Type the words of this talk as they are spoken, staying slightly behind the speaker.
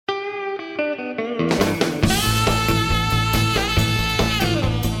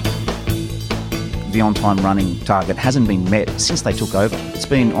the on-time running target hasn't been met since they took over. It's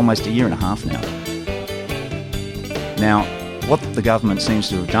been almost a year and a half now. Now, what the government seems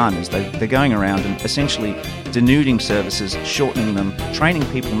to have done is they're going around and essentially denuding services, shortening them, training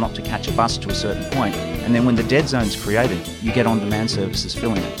people not to catch a bus to a certain point, and then when the dead zone's created, you get on-demand services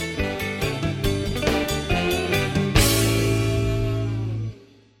filling it.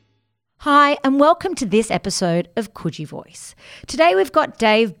 Hi, and welcome to this episode of Coogee Voice. Today we've got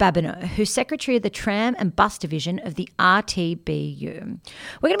Dave Babineau, who's Secretary of the Tram and Bus Division of the RTBU.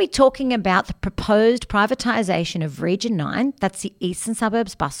 We're going to be talking about the proposed privatisation of Region 9, that's the Eastern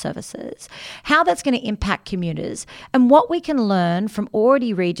Suburbs bus services, how that's going to impact commuters, and what we can learn from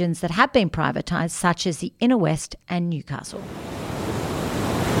already regions that have been privatised, such as the Inner West and Newcastle.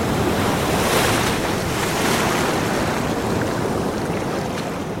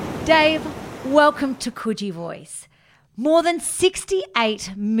 Dave, welcome to Coogee Voice. More than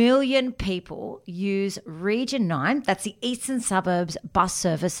 68 million people use Region 9, that's the Eastern Suburbs bus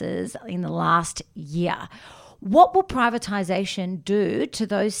services, in the last year. What will privatisation do to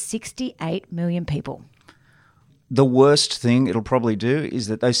those 68 million people? The worst thing it'll probably do is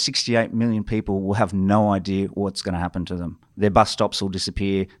that those 68 million people will have no idea what's going to happen to them. Their bus stops will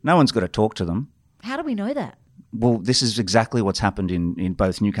disappear. No one's got to talk to them. How do we know that? Well, this is exactly what's happened in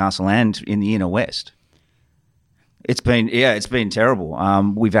both Newcastle and in the Inner West. It's been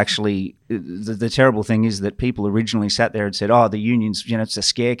terrible. We've actually, the terrible thing is that people originally sat there and said, the unions, it's a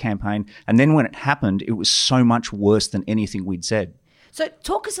scare campaign. And then when it happened, it was so much worse than anything we'd said. So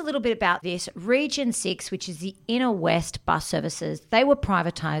talk us a little bit about this. Region 6, which is the Inner West bus services, they were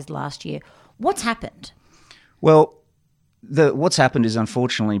privatised last year. What's happened? Well, what's happened is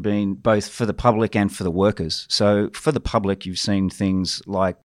unfortunately been both for the public and for the workers. So for the public, you've seen things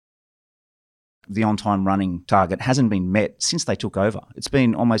like the on-time running target hasn't been met since they took over. It's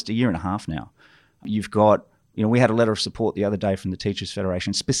been almost a year and a half now. You've got, we had a letter of support the other day from the Teachers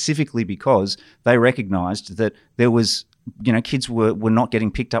Federation specifically because they recognised that there was, kids were not getting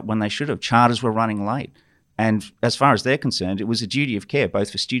picked up when they should have. Charters were running late. And as far as they're concerned, it was a duty of care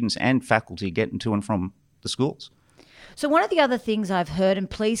both for students and faculty getting to and from the schools. So one of the other things I've heard, and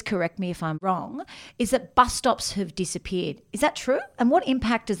please correct me if I'm wrong, is that bus stops have disappeared. Is that true? And what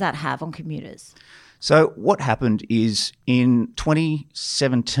impact does that have on commuters? So what happened is in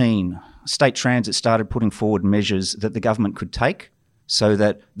 2017, State Transit started putting forward measures that the government could take so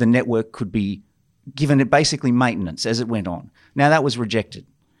that the network could be given basically maintenance as it went on. Now that was rejected.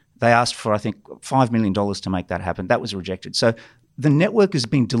 They asked for, I think, $5 million to make that happen. That was rejected. So the network has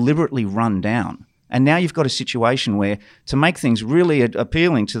been deliberately run down. And now you've got a situation where to make things really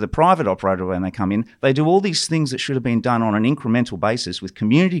appealing to the private operator when they come in, they do all these things that should have been done on an incremental basis with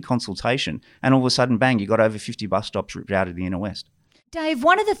community consultation, and all of a sudden, bang, you got over 50 bus stops ripped out of the Inner West. Dave,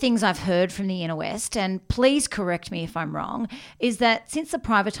 one of the things I've heard from the Inner West, and please correct me if I'm wrong, is that since the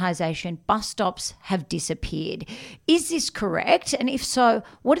privatisation, bus stops have disappeared. Is this correct? And if so,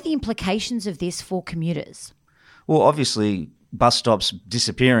 what are the implications of this for commuters? Well, obviously, bus stops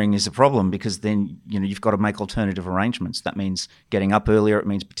disappearing is a problem because then, you've got to make alternative arrangements. That means getting up earlier. It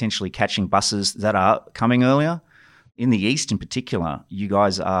means potentially catching buses that are coming earlier. In the East in particular, you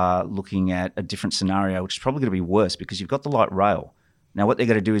guys are looking at a different scenario, which is probably going to be worse because you've got the light rail. Now, what they're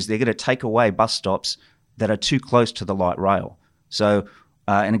going to do is they're going to take away bus stops that are too close to the light rail. So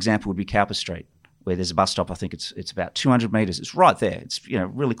an example would be Cowper Street, where there's a bus stop. I think it's about 200 metres. It's right there. It's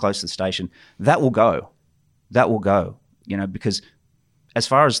really close to the station. That will go. Because as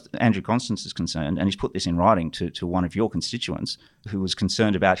far as Andrew Constance is concerned, and he's put this in writing to one of your constituents who was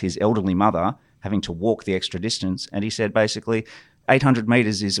concerned about his elderly mother having to walk the extra distance, and he said basically 800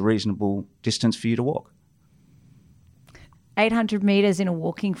 metres is a reasonable distance for you to walk. 800 metres in a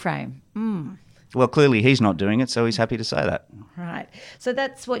walking frame. Well, clearly he's not doing it, so he's happy to say that. Right. So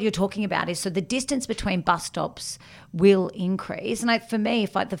that's what you're talking about is so the distance between bus stops will increase. And for me,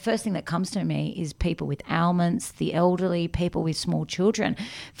 the first thing that comes to me is people with ailments, the elderly, people with small children.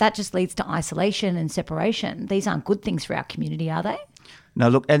 That just leads to isolation and separation. These aren't good things for our community, are they? No,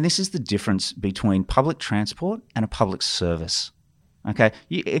 look, and this is the difference between public transport and a public service. Okay?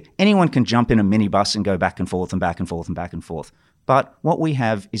 Anyone can jump in a minibus and go back and forth and back and forth and back and forth. But what we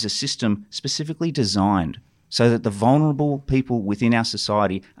have is a system specifically designed so that the vulnerable people within our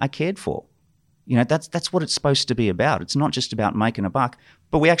society are cared for. That's what it's supposed to be about. It's not just about making a buck,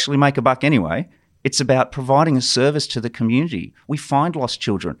 but we actually make a buck anyway. It's about providing a service to the community. We find lost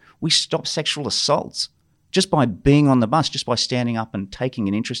children. We stop sexual assaults just by being on the bus, just by standing up and taking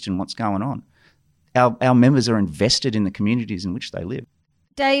an interest in what's going on. Our members are invested in the communities in which they live.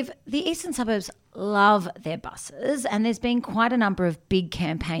 Dave, the Eastern Suburbs love their buses, and there's been quite a number of big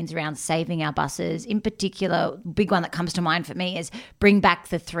campaigns around saving our buses. In particular, the big one that comes to mind for me is Bring Back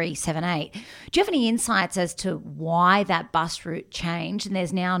the 378. Do you have any insights as to why that bus route changed and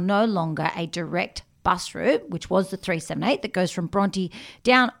there's now no longer a direct bus route, which was the 378, that goes from Bronte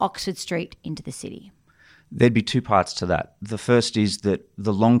down Oxford Street into the city? There'd be two parts to that. The first is that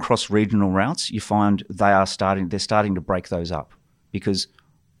the long cross regional routes, you find they're starting to break those up, because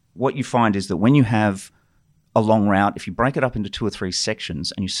what you find is that when you have a long route, if you break it up into 2 or 3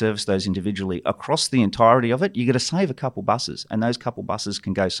 sections and you service those individually across the entirety of it, you're going to save a couple buses, and those couple buses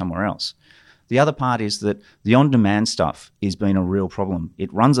can go somewhere else. The other part is that the on-demand stuff has been a real problem.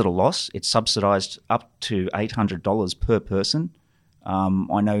 It runs at a loss. It's subsidised up to $800 per person.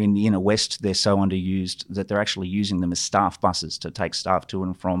 I know in the inner west they're so underused that they're actually using them as staff buses to take staff to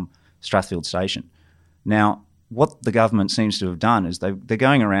and from Strathfield Station. Now, what the government seems to have done is they're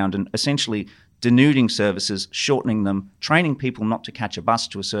going around and essentially denuding services, shortening them, training people not to catch a bus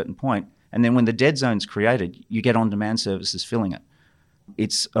to a certain point, and then when the dead zone's created, you get on-demand services filling it.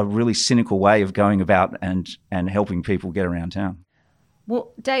 It's a really cynical way of going about and helping people get around town.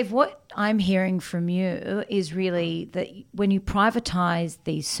 Well, Dave, what I'm hearing from you is really that when you privatise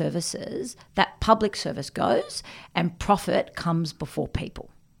these services, that public service goes and profit comes before people.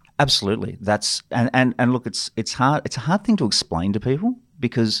 Absolutely. And look, it's hard. It's a hard thing to explain to people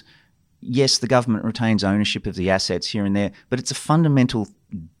because, yes, the government retains ownership of the assets here and there, but it's a fundamental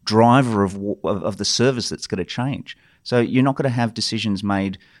driver of the service that's going to change. So you're not going to have decisions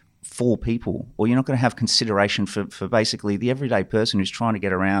made for people, or you're not going to have consideration for basically the everyday person who's trying to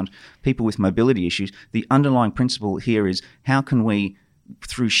get around, people with mobility issues. The underlying principle here is how can we,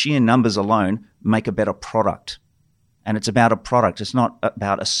 through sheer numbers alone, make a better product? And it's about a product. It's not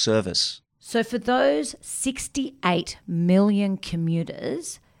about a service. So for those 68 million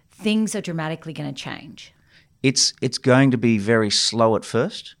commuters, things are dramatically going to change. It's going to be very slow at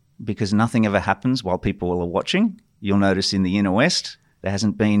first because nothing ever happens while people are watching. You'll notice in the inner west, there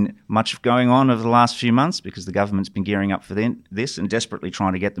hasn't been much going on over the last few months because the government's been gearing up for this and desperately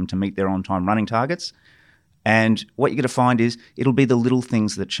trying to get them to meet their on-time running targets. And what you're going to find is it'll be the little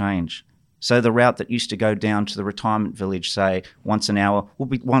things that change. So the route that used to go down to the retirement village, say, once an hour, will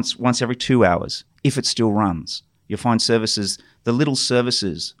be once every 2 hours, if it still runs. You'll find services, the little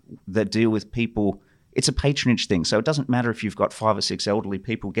services that deal with people, it's a patronage thing. So it doesn't matter if you've got 5 or 6 elderly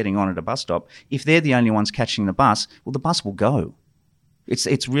people getting on at a bus stop. If they're the only ones catching the bus, well, the bus will go. It's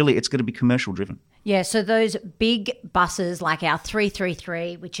going to be commercial driven. Yeah, so those big buses like our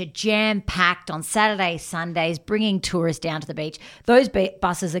 333, which are jam-packed on Saturdays, Sundays, bringing tourists down to the beach, those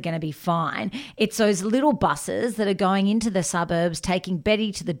buses are going to be fine. It's those little buses that are going into the suburbs, taking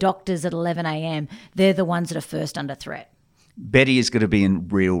Betty to the doctors at 11 a.m. They're the ones that are first under threat. Betty is going to be in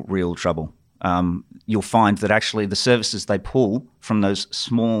real trouble. You'll find that actually the services they pull from those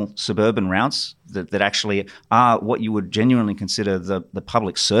small suburban routes that actually are what you would genuinely consider the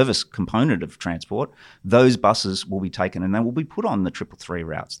public service component of transport, those buses will be taken and they will be put on the 333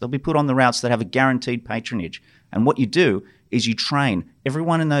 routes. They'll be put on the routes that have a guaranteed patronage. And what you do is you train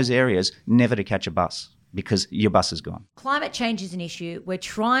everyone in those areas never to catch a bus, because your bus is gone. Climate change is an issue. We're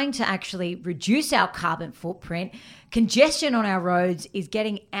trying to actually reduce our carbon footprint. Congestion on our roads is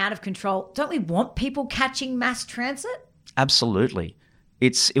getting out of control. Don't we want people catching mass transit? Absolutely.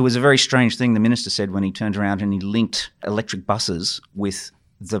 It was a very strange thing the minister said when he turned around and he linked electric buses with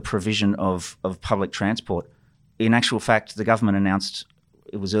the provision of public transport. In actual fact, the government announced,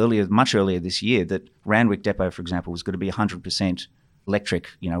 it was much earlier this year, that Randwick Depot, for example, was going to be 100% electric,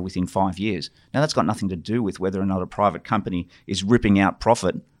 within 5 years. Now, that's got nothing to do with whether or not a private company is ripping out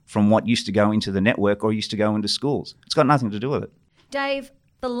profit from what used to go into the network or used to go into schools. It's got nothing to do with it. Dave,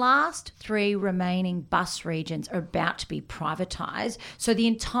 the last 3 remaining bus regions are about to be privatised, so the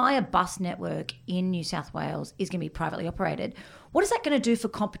entire bus network in New South Wales is going to be privately operated. What is that going to do for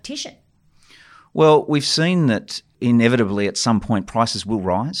competition? Well, we've seen that inevitably at some point prices will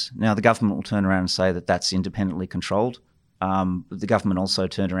rise. Now, the government will turn around and say that that's independently controlled. The government also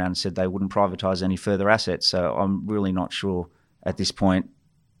turned around and said they wouldn't privatise any further assets. So I'm really not sure at this point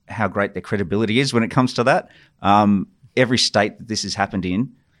how great their credibility is when it comes to that. Every state that this has happened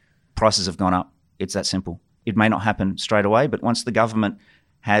in, prices have gone up. It's that simple. It may not happen straight away, but once the government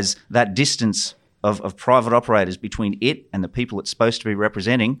has that distance of private operators between it and the people it's supposed to be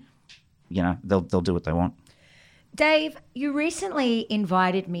representing, they'll do what they want. Dave, you recently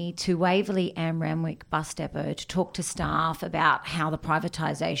invited me to Waverley and Randwick Bus Depot to talk to staff about how the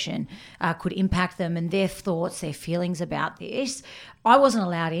privatisation could impact them and their thoughts, their feelings about this. I wasn't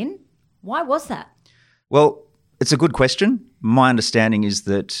allowed in. Why was that? Well, It's a good question. My understanding is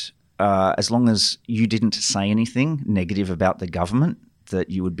that as long as you didn't say anything negative about the government,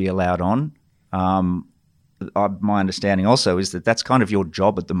 that you would be allowed on. My understanding also is that that's kind of your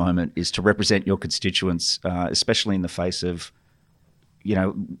job at the moment, is to represent your constituents, especially in the face of,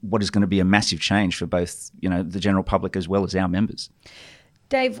 what is going to be a massive change for both, the general public as well as our members.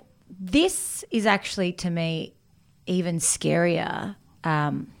 Dave, this is actually, to me, even scarier.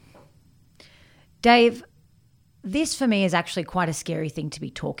 Dave, this for me is actually quite a scary thing to be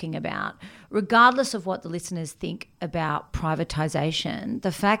talking about. Regardless of what the listeners think about privatisation,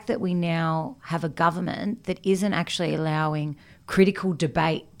 the fact that we now have a government that isn't actually allowing critical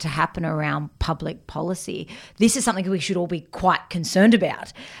debate to happen around public policy, this is something we should all be quite concerned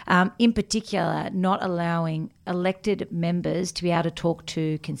about. In particular, not allowing elected members to be able to talk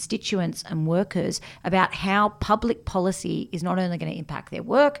to constituents and workers about how public policy is not only going to impact their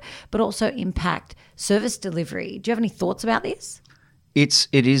work, but also impact service delivery. Do you have any thoughts about this? It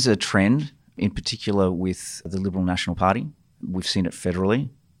is a trend, in particular with the Liberal National Party. We've seen it federally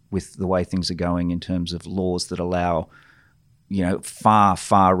with the way things are going in terms of laws that allow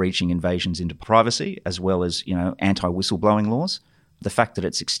far-reaching invasions into privacy, as well as, anti-whistleblowing laws. The fact that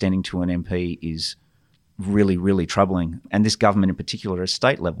it's extending to an MP is really, really troubling. And this government in particular at a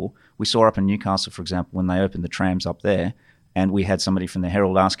state level, we saw up in Newcastle, for example, when they opened the trams up there, and we had somebody from the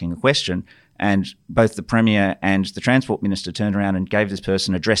Herald asking a question, and both the Premier and the Transport Minister turned around and gave this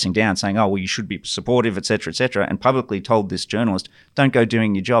person a dressing down, saying, oh, well, you should be supportive, et cetera, and publicly told this journalist, don't go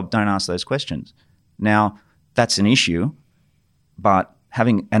doing your job, don't ask those questions. Now, that's an issue. But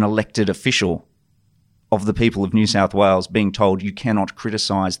having an elected official of the people of New South Wales being told you cannot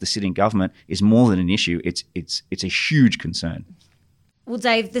criticise the sitting government is more than an issue. It's a huge concern. Well,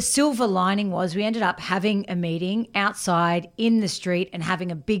 Dave, the silver lining was we ended up having a meeting outside in the street and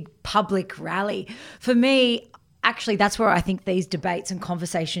having a big public rally. For me, actually, that's where I think these debates and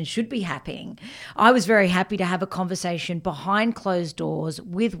conversations should be happening. I was very happy to have a conversation behind closed doors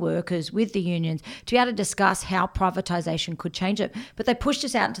with workers, with the unions, to be able to discuss how privatisation could change it. But they pushed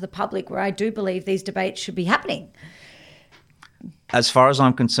us out into the public, where I do believe these debates should be happening. As far as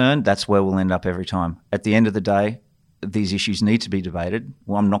I'm concerned, that's where we'll end up every time. At the end of the day, these issues need to be debated.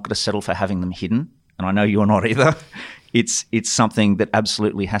 Well, I'm not going to settle for having them hidden, and I know you're not either. It's something that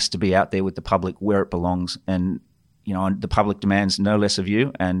absolutely has to be out there with the public where it belongs, and the public demands no less of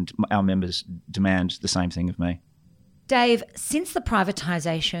you, and our members demand the same thing of me. Dave, since the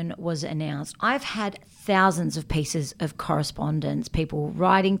privatisation was announced, I've had thousands of pieces of correspondence, people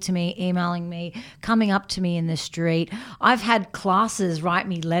writing to me, emailing me, coming up to me in the street. I've had classes write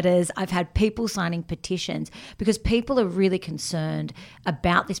me letters. I've had people signing petitions because people are really concerned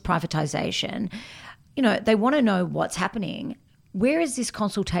about this privatisation. They want to know what's happening. Where is this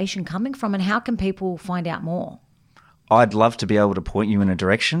consultation coming from, and how can people find out more? I'd love to be able to point you in a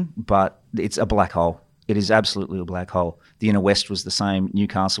direction, but it's a black hole. It is absolutely a black hole. The Inner West was the same.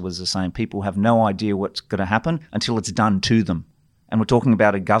 Newcastle was the same. People have no idea what's going to happen until it's done to them. And we're talking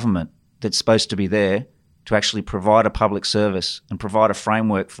about a government that's supposed to be there to actually provide a public service and provide a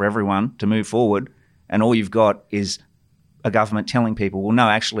framework for everyone to move forward. And all you've got is a government telling people, well, no,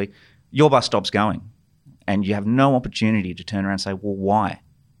 actually, your bus stop's going. And you have no opportunity to turn around and say, well, why?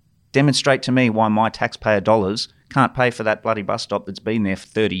 Demonstrate to me why my taxpayer dollars can't pay for that bloody bus stop that's been there for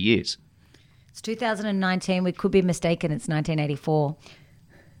 30 years. It's 2019. We could be mistaken. It's 1984.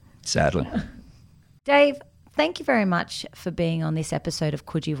 Sadly. Dave, thank you very much for being on this episode of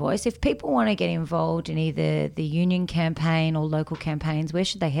Coogee Voice. If people want to get involved in either the union campaign or local campaigns, where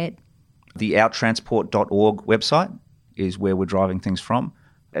should they head? The outtransport.org website is where we're driving things from.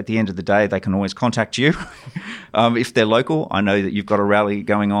 At the end of the day, they can always contact you. If they're local, I know that you've got a rally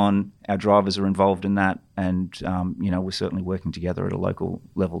going on. Our drivers are involved in that. And, we're certainly working together at a local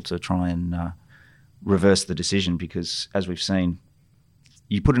level to try and reverse the decision, because, as we've seen,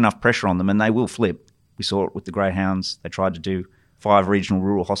 you put enough pressure on them and they will flip. We saw it with the Greyhounds. They tried to do 5 regional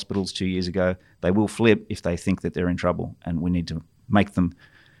rural hospitals 2 years ago. They will flip if they think that they're in trouble, and we need to make them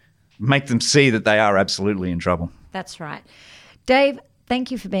see that they are absolutely in trouble. That's right. Dave, thank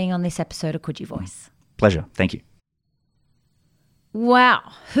you for being on this episode of Coogee Voice. Pleasure. Thank you. Wow.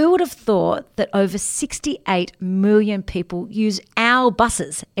 Who would have thought that over 68 million people use our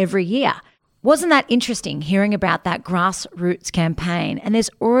buses every year? Wasn't that interesting hearing about that grassroots campaign? And there's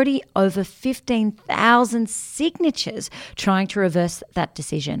already over 15,000 signatures trying to reverse that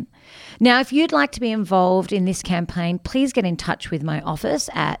decision. Now, if you'd like to be involved in this campaign, please get in touch with my office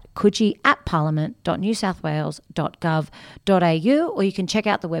at coogee@parliament.newsouthwales.gov.au, or you can check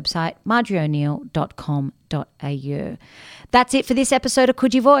out the website marjorieo'neill.com.au. That's it for this episode of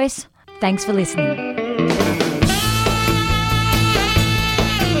Coogee Voice. Thanks for listening.